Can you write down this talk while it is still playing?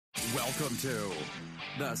Welcome to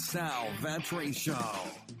the Sal Vetri Show.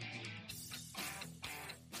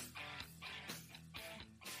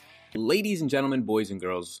 Ladies and gentlemen, boys and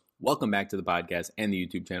girls, welcome back to the podcast and the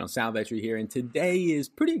YouTube channel. Sal Vetri here, and today is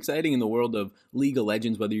pretty exciting in the world of League of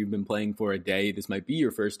Legends. Whether you've been playing for a day, this might be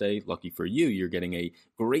your first day. Lucky for you, you're getting a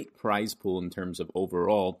great prize pool in terms of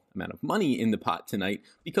overall amount of money in the pot tonight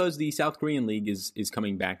because the South Korean League is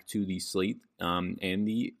coming back to the slate,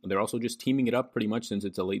 and they're also just teaming it up pretty much since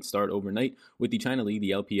it's a late start overnight with the China League,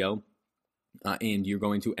 the LPL. And you're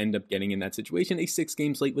going to end up getting in that situation a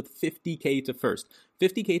 6-game slate with 50K to first.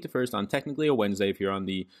 50K to first on technically a Wednesday. If you're on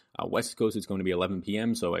the West Coast, it's going to be 11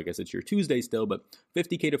 p.m. So I guess it's your Tuesday still, but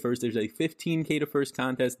 50K to first. There's a 15K to first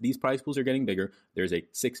contest. These prize pools are getting bigger. There's a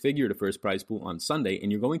 6-figure to first prize pool on Sunday,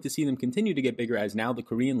 and you're going to see them continue to get bigger as now the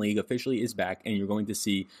Korean League officially is back, and you're going to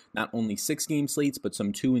see not only 6-game slates, but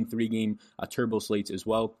some 2- and 3-game turbo slates as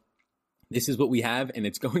well. This is what we have, and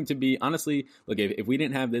it's going to be, honestly, look, if we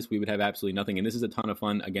didn't have this, we would have absolutely nothing, and this is a ton of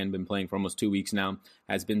fun. Again, been playing for almost 2 weeks now,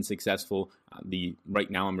 has been successful. Right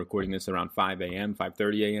now, I'm recording this around 5 a.m.,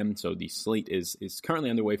 5:30 a.m., so the slate is currently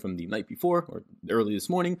underway from the night before, or early this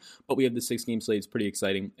morning, but we have the 6-game slate. It's pretty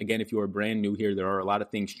exciting. Again, if you are brand new here, there are a lot of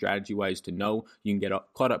things strategy-wise to know. You can get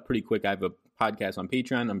caught up pretty quick. I have a podcast on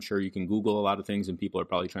Patreon. I'm sure you can Google a lot of things, and people are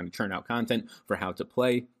probably trying to churn out content for how to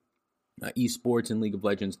play esports and League of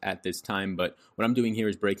Legends at this time, but what I'm doing here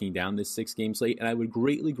is breaking down this 6-game slate, and I would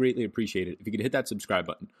greatly appreciate it if you could hit that subscribe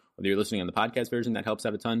button. Whether you're listening on the podcast version, that helps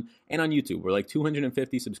out a ton, and on YouTube, we're like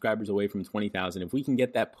 250 subscribers away from 20,000. If we can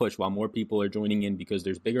get that push while more people are joining in, because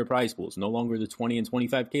there's bigger prize pools, no longer the 20 and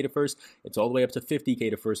 25K to first, it's all the way up to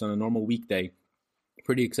 50K to first on a normal weekday.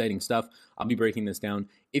 Pretty exciting stuff. I'll be breaking this down.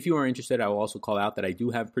 If you are interested, I will also call out that I do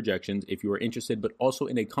have projections. If you are interested, but also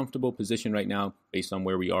in a comfortable position right now, based on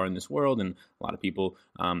where we are in this world, and a lot of people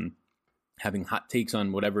having hot takes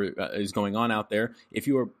on whatever is going on out there. If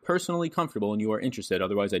you are personally comfortable and you are interested,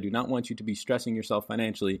 otherwise I do not want you to be stressing yourself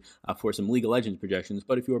financially for some League of Legends projections,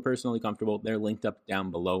 but if you are personally comfortable, they're linked up down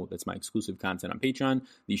below. That's my exclusive content on Patreon.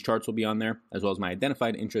 These charts will be on there, as well as my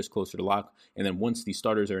identified interest closer to lock. And then once the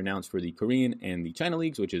starters are announced for the Korean and the China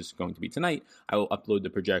Leagues, which is going to be tonight, I will upload the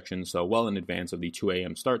projections so well in advance of the 2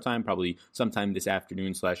 a.m. start time, probably sometime this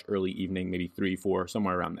afternoon / early evening, maybe 3, 4,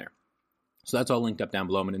 somewhere around there. So that's all linked up down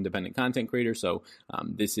below. I'm an independent content creator, so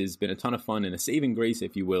this has been a ton of fun and a saving grace,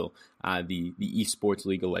 if you will, the esports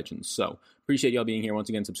League of Legends. So appreciate y'all being here. Once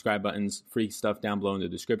again, subscribe buttons, free stuff down below in the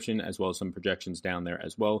description, as well as some projections down there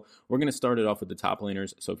as well. We're going to start it off with the top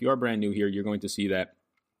laners. So if you are brand new here, you're going to see that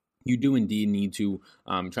you do indeed need to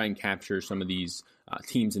try and capture some of these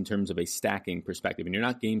teams in terms of a stacking perspective. And you're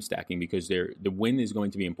not game stacking because the win is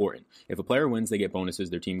going to be important. If a player wins, they get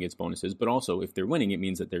bonuses, their team gets bonuses. But also, if they're winning, it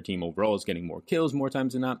means that their team overall is getting more kills more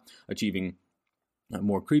times than not, achieving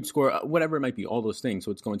more creep score, whatever it might be, all those things.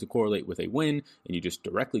 So it's going to correlate with a win, and you just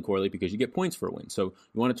directly correlate because you get points for a win. So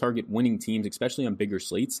you want to target winning teams, especially on bigger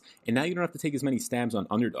slates. And now you don't have to take as many stabs on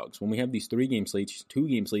underdogs. When we have these 3-game slates,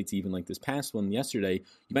 2-game slates, even like this past one yesterday,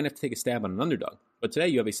 you might have to take a stab on an underdog. But today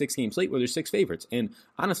you have a 6-game slate where there's 6 favorites. And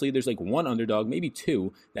honestly, there's like one underdog, maybe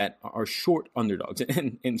 2, that are short underdogs.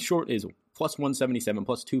 And short is plus 177,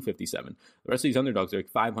 plus 257. The rest of these underdogs are like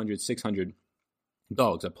 500, 600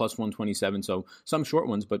 dogs at plus 127, so some short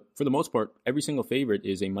ones, but for the most part, every single favorite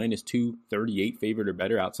is a minus 238 favorite or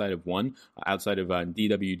better outside of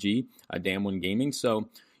DWG, Damwon Gaming. So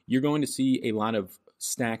you're going to see a lot of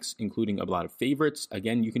stacks, including a lot of favorites.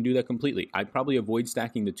 Again, you can do that completely. I'd probably avoid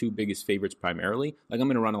stacking the 2 biggest favorites primarily. Like, I'm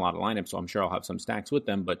going to run a lot of lineups, so I'm sure I'll have some stacks with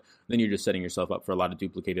them, but then you're just setting yourself up for a lot of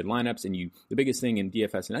duplicated lineups, and the biggest thing in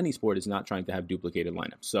DFS in any sport is not trying to have duplicated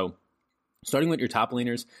lineups. So starting with your top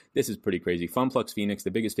laners, this is pretty crazy. Funplux Phoenix, the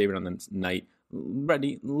biggest favorite on the night.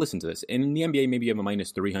 Ready? Listen to this. And in the NBA, maybe you have a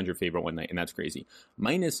minus 300 favorite one night, and that's crazy.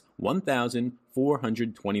 Minus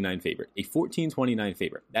 1,429 favorite. A 1429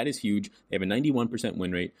 favorite. That is huge. They have a 91%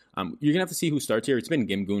 win rate. You're going to have to see who starts here. It's been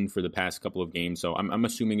Gimgoon for the past couple of games, so I'm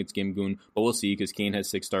assuming it's Gimgoon, but we'll see because Kane has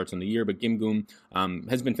 6 starts on the year, but Gimgoon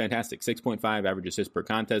has been fantastic. 6.5 average assists per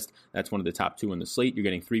contest. That's one of the top 2 on the slate. You're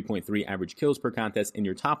getting 3.3 average kills per contest, and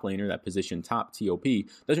your top laner, that position top TOP,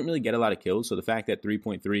 doesn't really get a lot of kills, so the fact that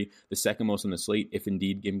 3.3, the second most on the slate, if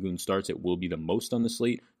indeed Gimgoon starts, it will be the most on the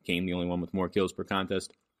slate. Kane, the only one with more kills per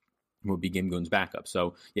contest, will be Gimgoon's backup.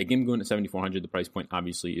 So yeah, Gimgoon at 7,400, the price point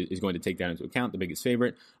obviously is going to take that into account, the biggest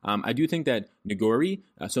favorite. I do think that Nagori,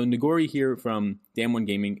 so Nagori here from Damwon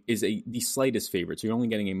Gaming is the slightest favorite. So you're only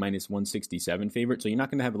getting a minus 167 favorite. So you're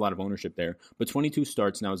not going to have a lot of ownership there. But 22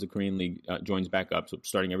 starts now as the Korean League joins back up. So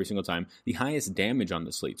starting every single time, the highest damage on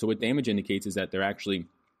the slate. So what damage indicates is that they're actually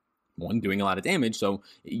doing a lot of damage, so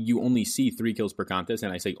you only see 3 kills per contest,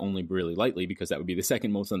 and I say only really lightly because that would be the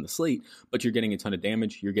second most on the slate, but you're getting a ton of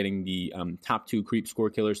damage. You're getting the top 2 creep score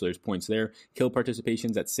killers, so there's points there. Kill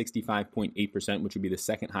participation's at 65.8%, which would be the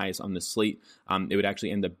second highest on the slate. It would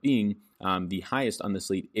actually end up being the highest on the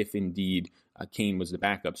slate if indeed Kane was the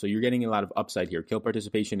backup. So you're getting a lot of upside here. Kill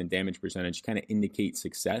participation and damage percentage kind of indicate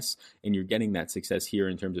success, and you're getting that success here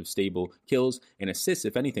in terms of stable kills, and assists,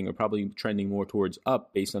 if anything, are probably trending more towards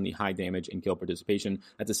up based on the high damage and kill participation.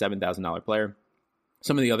 That's a $7,000 player.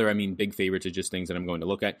 Some of the other, big favorites are just things that I'm going to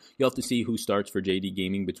look at. You'll have to see who starts for JD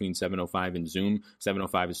Gaming between 705 and Zoom.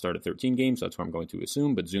 705 has started 13 games, so that's what I'm going to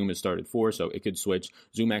assume, but Zoom has started 4, so it could switch.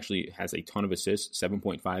 Zoom actually has a ton of assists,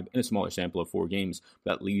 7.5, in a smaller sample of 4 games.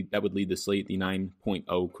 That would lead the slate. The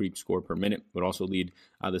 9.0 creep score per minute would also lead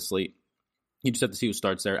the slate. You just have to see who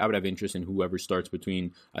starts there. I would have interest in whoever starts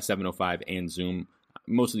between 705 and Zoom.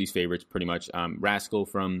 Most of these favorites, pretty much. Rascal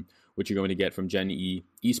from what you're going to get from Gen E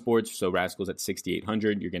Esports. So Rascal's at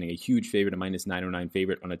 6,800. You're getting a huge favorite, a minus 909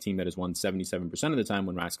 favorite on a team that has won 77% of the time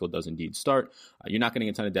when Rascal does indeed start. You're not getting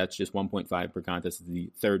a ton of deaths, just 1.5 per contest. The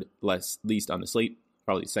third least on the slate,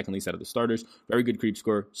 probably the second least out of the starters. Very good creep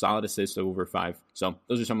score, solid assists over 5. So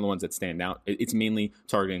those are some of the ones that stand out. It's mainly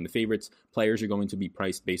targeting the favorites. Players are going to be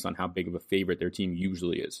priced based on how big of a favorite their team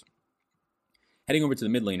usually is. Heading over to the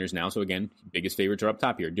mid laners now. So again, biggest favorites are up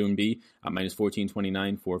top here. Dune B, minus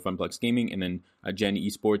 1429 for Funplex Gaming. And then Gen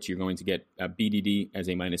Esports, you're going to get BDD as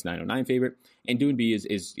a minus 909 favorite. And Dune B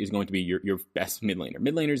is going to be your best mid laner.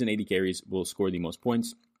 Mid laners and AD carries will score the most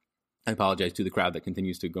points. I apologize to the crowd that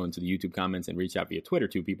continues to go into the YouTube comments and reach out via Twitter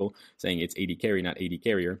to people saying it's AD carry, not AD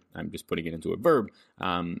carrier. I'm just putting it into a verb.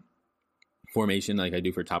 Formation like I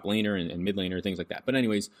do for top laner and mid laner, things like that. But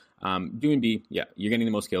anyways, Dune B, yeah, you're getting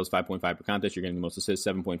the most kills, 5.5 per contest. You're getting the most assists,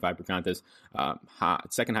 7.5 per contest.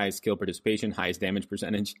 Second highest kill participation, highest damage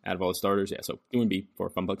percentage out of all the starters. Yeah, so Dune B for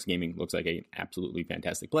Funplex Gaming looks like an absolutely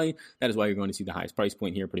fantastic play. That is why you're going to see the highest price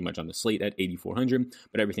point here, pretty much on the slate at 8,400.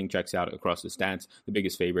 But everything checks out across the stats. The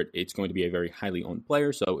biggest favorite, it's going to be a very highly owned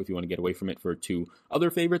player. So if you want to get away from it for 2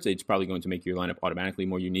 other favorites, it's probably going to make your lineup automatically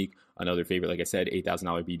more unique. Another favorite, like I said,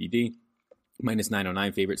 $8,000 BDD. Minus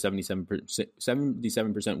 909 favorite,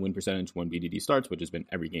 77% win percentage when BDD starts, which has been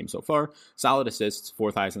every game so far. Solid assists,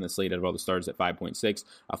 4th highest on the slate out of all the starters at 5.6,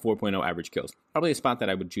 4.0 average kills. Probably a spot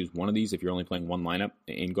that I would choose one of these if you're only playing one lineup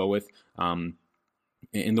and go with. And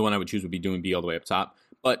the one I would choose would be Dune B all the way up top.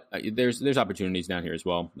 But there's opportunities down here as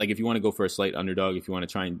well. Like if you want to go for a slight underdog, if you want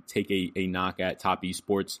to try and take a knock at Top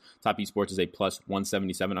Esports. Top Esports is a plus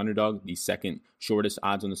 177 underdog, the second shortest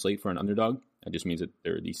odds on the slate for an underdog. That just means that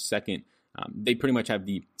they're the second. They pretty much have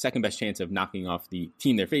the second best chance of knocking off the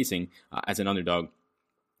team they're facing as an underdog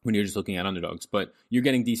when you're just looking at underdogs. But you're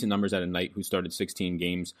getting decent numbers out of Knight, who started 16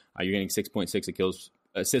 games. You're getting 6.6 kills,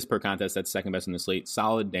 assists per contest. That's second best on the slate.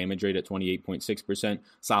 Solid damage rate at 28.6%.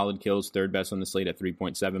 Solid kills, third best on the slate at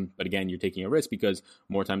 3.7. But again, you're taking a risk because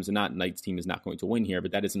more times than not, Knight's team is not going to win here.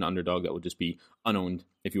 But that is an underdog that will just be unowned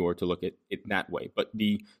if you were to look at it that way. But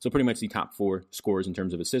so pretty much the top 4 scores in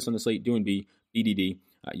terms of assists on the slate: Dune B, BDD,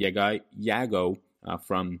 Yago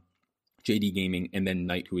from JD Gaming, and then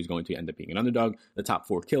Knight, who is going to end up being an underdog. The top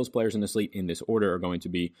 4 kills players in the slate in this order are going to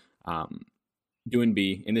be Dune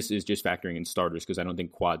B, and this is just factoring in starters because I don't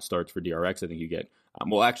think quad starts for DRX. I think you get,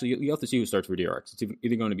 actually, you have to see who starts for DRX. It's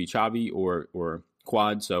either going to be Chavi or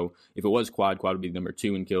quad. So if it was quad would be number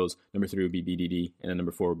 2 in kills, number 3 would be BDD, and then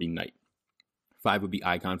number 4 would be Knight. 5 would be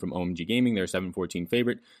Icon from OMG Gaming. They're a 714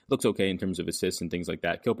 favorite. Looks okay in terms of assists and things like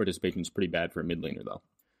that. Kill participation is pretty bad for a mid laner, though.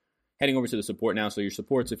 Heading over to the support now. So your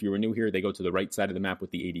supports, if you were new here, they go to the right side of the map with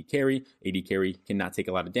the AD carry. AD carry cannot take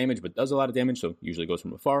a lot of damage, but does a lot of damage, so usually goes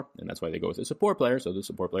from afar, and that's why they go with a support player, so the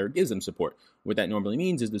support player gives them support. What that normally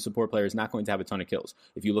means is the support player is not going to have a ton of kills.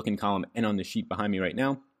 If you look in column N on the sheet behind me right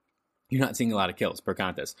now, you're not seeing a lot of kills per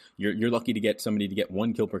contest. You're lucky to get somebody to get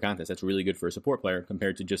 1 kill per contest. That's really good for a support player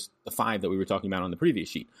compared to just the 5 that we were talking about on the previous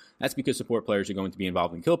sheet. That's because support players are going to be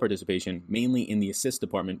involved in kill participation, mainly in the assist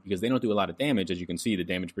department, because they don't do a lot of damage. As you can see, the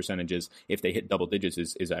damage percentages, if they hit double digits,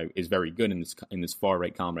 is very good in this far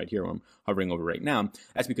right column right here where I'm hovering over right now.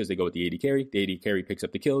 That's because they go with the AD carry. The AD carry picks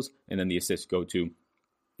up the kills, and then the assists go to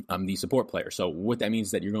the support player. So what that means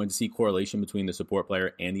is that you're going to see correlation between the support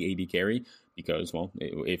player and the AD carry because,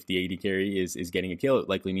 if the AD carry is getting a kill, it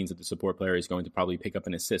likely means that the support player is going to probably pick up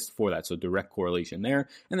an assist for that. So direct correlation there.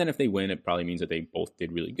 And then if they win, it probably means that they both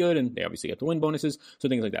did really good and they obviously get the win bonuses. So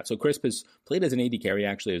things like that. So Crisp has played as an AD carry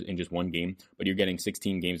actually in just 1 game, but you're getting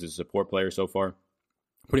 16 games as a support player so far.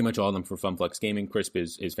 Pretty much all of them for FunFlex Gaming. Crisp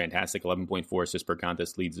is fantastic. 11.4 assists per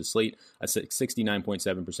contest, leads the slate. A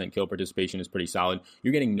 69.7% kill participation is pretty solid.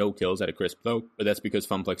 You're getting no kills out of Crisp, though, but that's because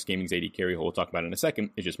FunFlex Gaming's AD carry, who we'll talk about in a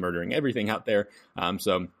second, is just murdering everything out there.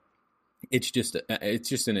 So it's just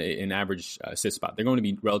an average assist spot. They're going to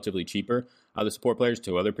be relatively cheaper, the support players,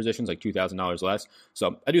 to other positions, like $2,000 less.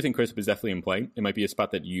 So I do think Crisp is definitely in play. It might be a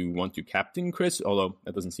spot that you want to captain Chris, although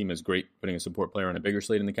that doesn't seem as great putting a support player on a bigger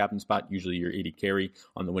slate in the captain spot. Usually your AD carry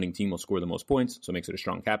on the winning team will score the most points, so it makes it a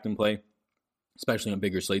strong captain play, especially on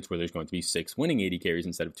bigger slates where there's going to be 6 winning AD carries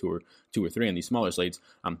instead of two or three on these smaller slates.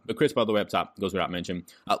 But Crisp, all the way up top, goes without mention.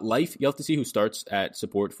 Life, you'll have to see who starts at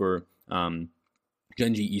support for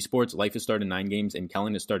Gen G Esports. Life has started 9 games and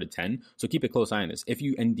Kellen has started 10. So keep a close eye on this. If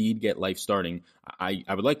you indeed get Life starting, I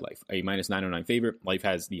would like Life. A minus 909 favorite. Life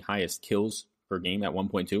has the highest kills per game at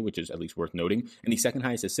 1.2, which is at least worth noting. And the second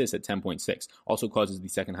highest assists at 10.6. Also causes the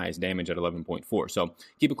second highest damage at 11.4. So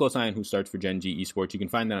keep a close eye on who starts for Gen G Esports. You can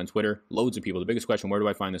find that on Twitter. Loads of people. The biggest question, where do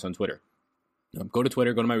I find this on Twitter? Go to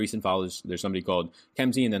Twitter, go to my recent follows. There's somebody called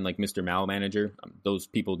Kemsey and then like Mr. Mal Manager. Those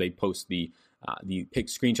people, they post the pick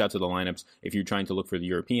screenshots of the lineups. If you're trying to look for the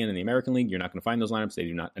European and the American League, you're not going to find those lineups. They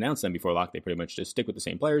do not announce them before lock. They pretty much just stick with the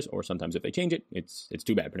same players, or sometimes if they change it, it's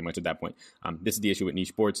too bad pretty much at that point. This is the issue with niche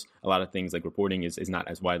sports. A lot of things like reporting is not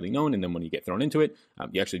as widely known, and then when you get thrown into it,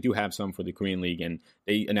 you actually do have some for the Korean League, and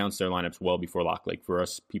they announce their lineups well before lock. Like for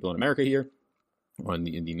us people in America here, or in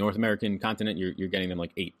the North American continent, you're getting them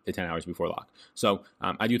like 8 to 10 hours before lock. So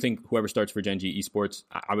I do think whoever starts for Gen G Esports,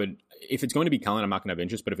 I would, if it's going to be Kellen, I'm not going to have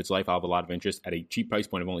interest, but if it's Life, I'll have a lot of interest at a cheap price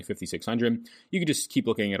point of only $5,600. You could just keep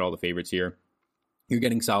looking at all the favorites here. You're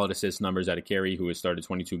getting solid assist numbers out of Carey, who has started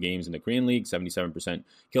 22 games in the Korean League, 77%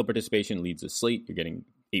 kill participation, leads the slate. You're getting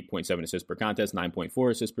 8.7 assists per contest,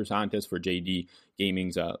 9.4 assists per contest for JD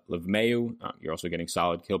Gaming's Livmeu. You're also getting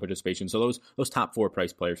solid kill participation. So those top 4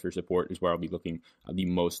 price players for support is where I'll be looking the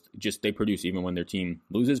most. Just they produce even when their team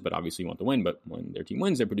loses, but obviously you want to win. But when their team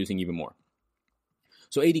wins, they're producing even more.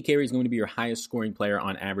 So AD carry is going to be your highest scoring player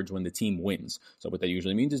on average when the team wins. So what that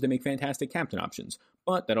usually means is they make fantastic captain options.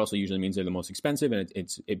 But that also usually means they're the most expensive, and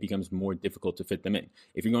it becomes more difficult to fit them in.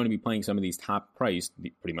 If you're going to be playing some of these top priced,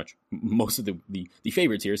 pretty much most of the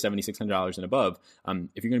favorites here, $7,600 and above,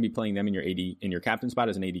 if you're going to be playing them in your captain spot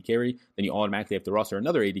as an AD carry, then you automatically have to roster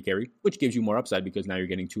another AD carry, which gives you more upside because now you're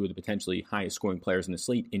getting 2 of the potentially highest scoring players in the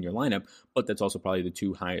slate in your lineup. But that's also probably the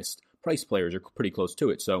 2 highest priced players, or pretty close to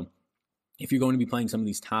it. So if you're going to be playing some of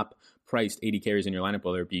these top priced AD carries in your lineup,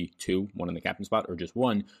 whether it be 2, 1 in the captain spot, or just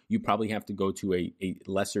 1, you probably have to go to a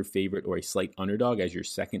lesser favorite or a slight underdog as your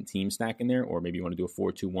second team stack in there, or maybe you want to do a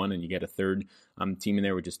 4-2-1 and you get a third team in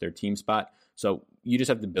there with just their team spot. So you just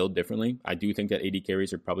have to build differently. I do think that AD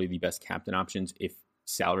carries are probably the best captain options if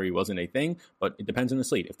salary wasn't a thing, but it depends on the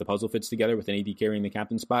slate. If the puzzle fits together with an AD carry in the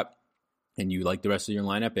captain spot, and you like the rest of your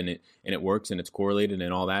lineup, and it works, and it's correlated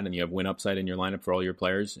and all that, and you have win upside in your lineup for all your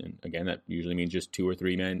players, and again, that usually means just 2 or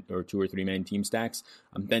 3 man team stacks,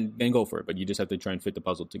 then go for it. But you just have to try and fit the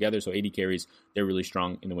puzzle together. So AD carries, they're really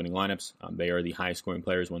strong in the winning lineups. They are the highest scoring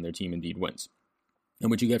players when their team indeed wins. And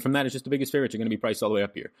what you get from that is just the biggest favorites are going to be priced all the way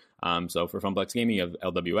up here. So for FunFlex Gaming, you have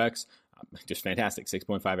LWX, just fantastic.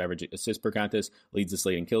 6.5 average assists per contest, leads the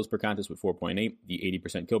slate in kills per contest with 4.8, the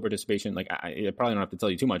 80% kill participation. Like I probably don't have to tell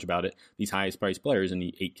you too much about it. These highest priced players in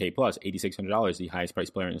the 8K plus, $8,600, the highest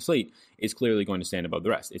priced player in the slate, is clearly going to stand above the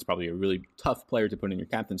rest. It's probably a really tough player to put in your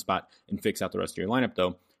captain spot and fix out the rest of your lineup,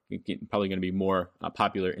 though. Probably going to be more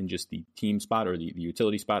popular in just the team spot or the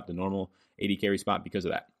utility spot, the normal AD carry spot because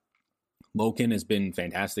of that. Moken has been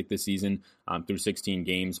fantastic this season through 16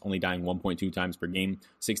 games, only dying 1.2 times per game,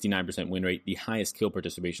 69% win rate. The highest kill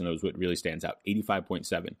participation, though, is what really stands out,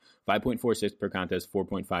 85.7, 5.4 assists per contest,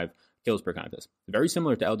 4.5 kills per contest. Very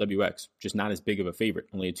similar to LWX, just not as big of a favorite,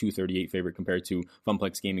 only a 238 favorite compared to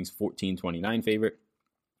FunPlex Gaming's 1429 favorite.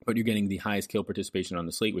 But you're getting the highest kill participation on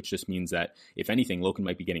the slate, which just means that, if anything, Loken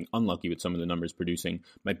might be getting unlucky with some of the numbers producing,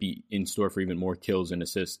 might be in store for even more kills and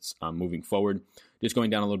assists moving forward. Just going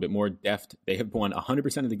down a little bit more, Deft, they have won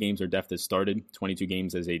 100% of the games where Deft has started, 22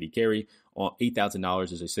 games as AD carry.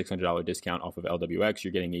 $8,000 is a $600 discount off of LWX.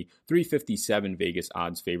 You're getting a $357 Vegas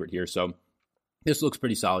odds favorite here. So this looks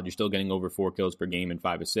pretty solid. You're still getting over 4 kills per game and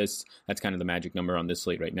 5 assists. That's kind of the magic number on this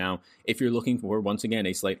slate right now. If you're looking for, once again,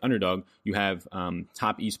 a slight underdog, you have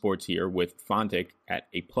Top Esports here with Fontic at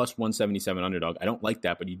a plus 177 underdog. I don't like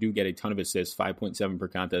that, but you do get a ton of assists. 5.7 per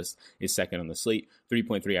contest is second on the slate.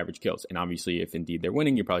 3.3 average kills. And obviously, if indeed they're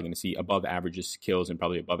winning, you're probably going to see above average kills and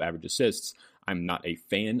probably above average assists. I'm not a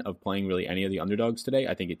fan of playing really any of the underdogs today.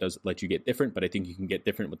 I think it does let you get different, but I think you can get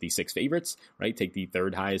different with the 6 favorites, right? Take the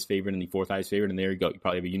 3rd highest favorite and the 4th highest favorite, and there you go. You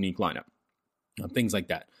probably have a unique lineup. things like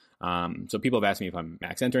that. So people have asked me if I'm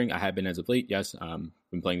max entering. I have been as of late. Yes.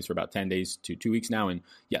 Been playing this for about 10 days to 2 weeks now. And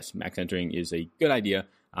yes, max entering is a good idea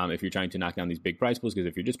if you're trying to knock down these big prize pools, because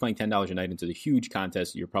if you're just playing $10 a night into the huge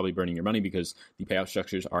contest, you're probably burning your money because the payout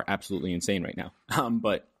structures are absolutely insane right now.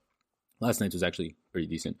 But last night's was actually pretty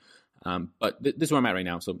decent. But this is where I'm at right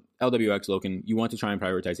now. So LWX, Loken, you want to try and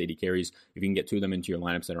prioritize 80 carries. If you can get 2 of them into your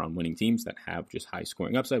lineups that are on winning teams that have just high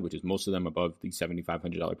scoring upside, which is most of them above the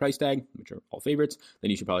 $7,500 price tag, which are all favorites, then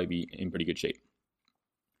you should probably be in pretty good shape.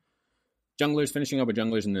 Junglers, finishing up with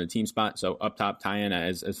junglers in the team spot. So up top, Tyan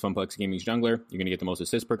as Funplex Gaming's jungler. You're going to get the most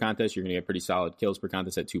assists per contest. You're going to get pretty solid kills per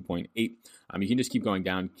contest at 2.8. You can just keep going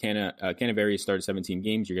down. Canavarius started 17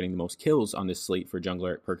 games. You're getting the most kills on this slate for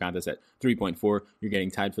jungler per contest at 3.4. You're getting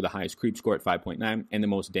tied for the highest creep score at 5.9 and the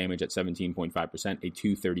most damage at 17.5%, a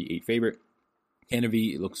 238 favorite.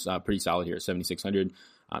 Canavi looks pretty solid here at 7,600.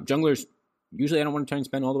 Junglers, usually I don't want to try and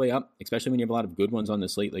spend all the way up, especially when you have a lot of good ones on the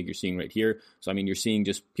slate like you're seeing right here. So, I mean, you're seeing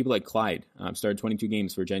just people like Clyde, started 22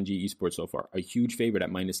 games for Gen G Esports so far, a huge favorite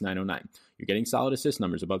at minus 909. You're getting solid assist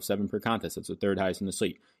numbers above 7 per contest. That's the third highest in the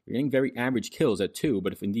slate. You're getting very average kills at 2,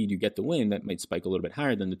 but if indeed you get the win, that might spike a little bit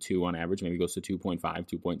higher than the 2 on average, maybe goes to 2.5,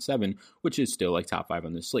 2.7, which is still like top 5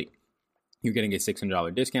 on this slate. You're getting a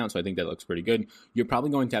 $600 discount, so I think that looks pretty good. You're probably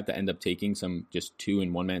going to have to end up taking some just 2-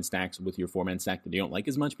 and 1-man stacks with your 4-man stack that you don't like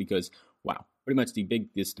as much because, wow, pretty much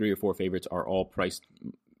these 3 or 4 favorites are all priced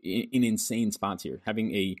in insane spots here.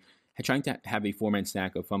 Trying to have a 4-man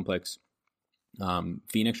stack of Funplex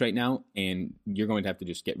Phoenix right now, and you're going to have to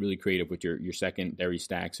just get really creative with your secondary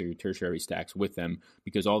stacks or your tertiary stacks with them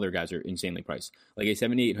because all their guys are insanely priced. Like a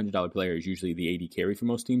 $7,800 player is usually the AD carry for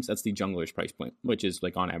most teams. That's the jungler's price point, which is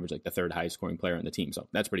like on average like the third highest scoring player on the team. So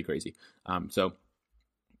that's pretty crazy. So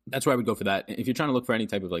that's where I would go for that. If you're trying to look for any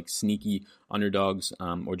type of like sneaky underdogs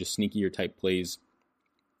or just sneakier type plays,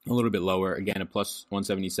 a little bit lower, again, a plus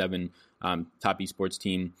 177 top esports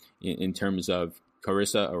team in terms of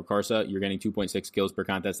Karsa, you're getting 2.6 kills per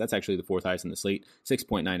contest. That's actually the 4th highest in the slate.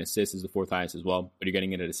 6.9 assists is the 4th highest as well, but you're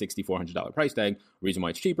getting it at a $6,400 price tag. Reason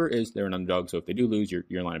why it's cheaper is they're an underdog, so if they do lose, your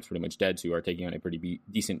lineup's pretty much dead, so you are taking on a pretty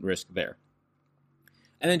decent risk there.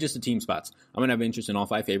 And then just the team spots. I'm going to have interest in all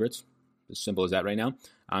 5 favorites. As simple as that right now.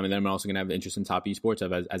 And then I'm also going to have interest in top esports.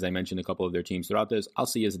 As I mentioned, a couple of their teams throughout this. I'll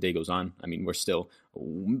see as the day goes on. I mean, we're still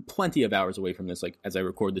plenty of hours away from this. Like as I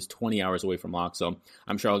record this, 20 hours away from lock. So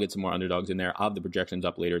I'm sure I'll get some more underdogs in there. I'll have the projections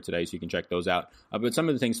up later today, so you can check those out. But some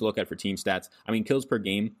of the things to look at for team stats. I mean, kills per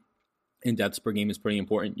game and deaths per game is pretty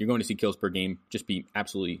important. You're going to see kills per game just be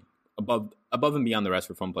absolutely above and beyond the rest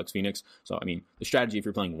for Funplex Phoenix. So, I mean, the strategy if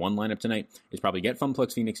you're playing one lineup tonight is probably get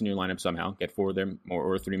Funplex Phoenix in your lineup somehow, get 4 of them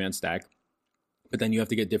or a 3-man stack. But then you have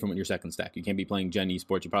to get different with your second stack. You can't be playing Gen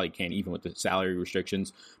Esports. You probably can't even with the salary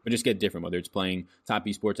restrictions. But just get different, whether it's playing top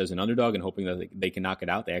esports as an underdog and hoping that they can knock it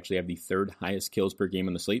out. They actually have the 3rd highest kills per game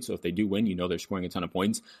on the slate. So if they do win, you know they're scoring a ton of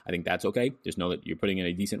points. I think that's okay. Just know that you're putting in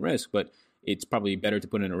a decent risk. But it's probably better to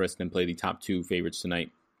put in a risk than play the top 2 favorites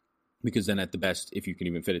tonight. Because then at the best, if you can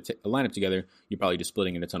even fit a lineup together, you're probably just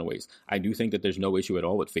splitting in a ton of ways. I do think that there's no issue at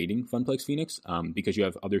all with fading Funplex Phoenix because you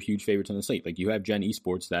have other huge favorites on the slate. Like you have Gen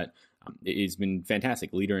Esports that has been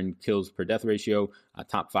fantastic. Leader in kills per death ratio,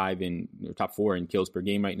 top 4 in kills per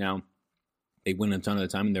game right now. They win a ton of the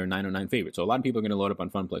time, and they're a 909 favorite. So a lot of people are going to load up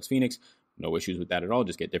on Funplex Phoenix. No issues with that at all.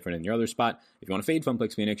 Just get different in your other spot. If you want to fade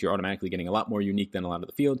Funplex Phoenix, you're automatically getting a lot more unique than a lot of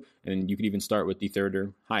the field. And you could even start with the 3rd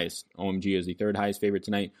or highest. OMG is the 3rd highest favorite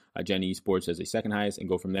tonight. Gen Esports as a 2nd highest, and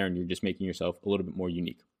go from there. And you're just making yourself a little bit more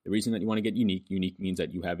unique. The reason that you want to get unique means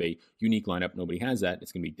that you have a unique lineup. Nobody has that.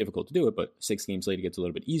 It's going to be difficult to do it, but 6-game slate, it gets a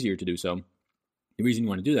little bit easier to do so. The reason you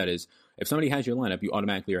want to do that is if somebody has your lineup, you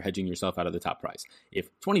automatically are hedging yourself out of the top prize. If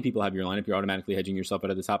 20 people have your lineup, you're automatically hedging yourself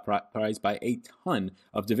out of the top prize by a ton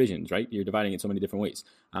of divisions, right? You're dividing it so many different ways.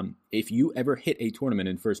 If you ever hit a tournament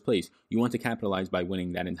in first place, you want to capitalize by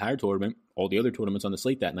winning that entire tournament, all the other tournaments on the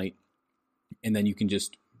slate that night, and then you can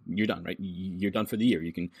just you're done, right? You're done for the year.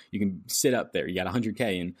 You can sit up there. You got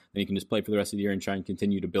 100K, and then you can just play for the rest of the year and try and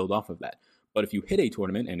continue to build off of that. But if you hit a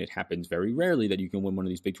tournament, and it happens very rarely that you can win one of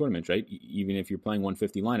these big tournaments, right? Even if you're playing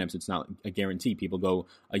 150 lineups, it's not a guarantee. People go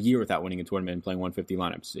a year without winning a tournament and playing 150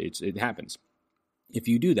 lineups. It happens. If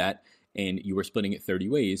you do that, and you were splitting it 30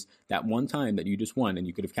 ways, that one time that you just won and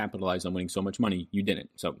you could have capitalized on winning so much money, you didn't.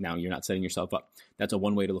 So now you're not setting yourself up. That's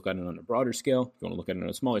one way to look at it on a broader scale. If you want to look at it on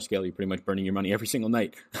a smaller scale, you're pretty much burning your money every single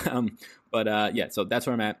night. Yeah, so that's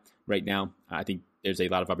where I'm at right now. I think there's a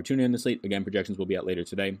lot of opportunity in the slate. Again, projections will be out later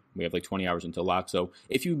today. We have like 20 hours until lock. So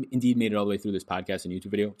if you indeed made it all the way through this podcast and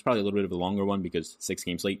YouTube video, it's probably a little bit of a longer one because 6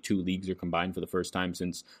 game slate, 2 leagues are combined for the first time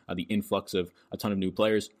since the influx of a ton of new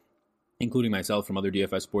players. including myself, from other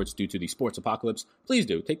DFS sports due to the sports apocalypse, please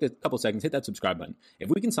do take a couple seconds, hit that subscribe button. If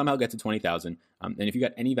we can somehow get to 20,000, and if you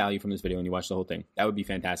got any value from this video and you watch the whole thing, that would be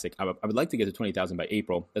fantastic. I would like to get to 20,000 by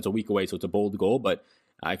April. That's a week away, so it's a bold goal, but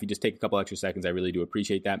if you just take a couple extra seconds, I really do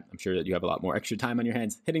appreciate that. I'm sure that you have a lot more extra time on your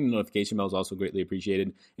hands. Hitting the notification bell is also greatly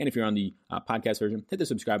appreciated. And if you're on the podcast version, hit the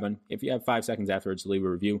subscribe button. If you have 5 seconds afterwards to leave a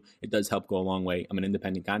review, it does help go a long way. I'm an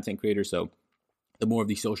independent content creator, so the more of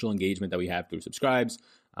the social engagement that we have through subscribes,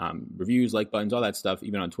 reviews, like buttons, all that stuff,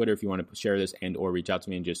 even on Twitter, if you want to share this and or reach out to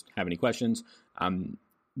me and just have any questions,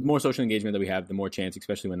 the more social engagement that we have, the more chance,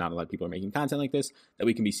 especially when not a lot of people are making content like this, that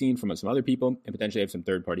we can be seen from some other people and potentially have some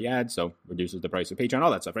third-party ads, so reduces the price of Patreon,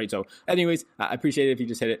 all that stuff, right? So anyways, I appreciate it if you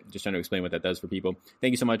just hit it. Just trying to explain what that does for people.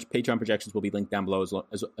 Thank you so much. Patreon projections will be linked down below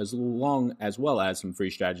as well as some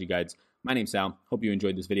free strategy guides. My name's Sal. Hope you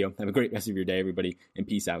enjoyed this video. Have a great rest of your day, everybody, and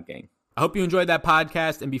peace out, gang. I hope you enjoyed that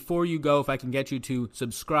podcast, and before you go, if I can get you to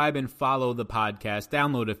subscribe and follow the podcast,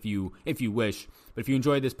 download a few if you wish, but if you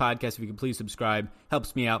enjoyed this podcast, if you could please subscribe,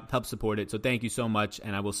 helps me out, helps support it, so thank you so much,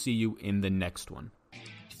 and I will see you in the next one.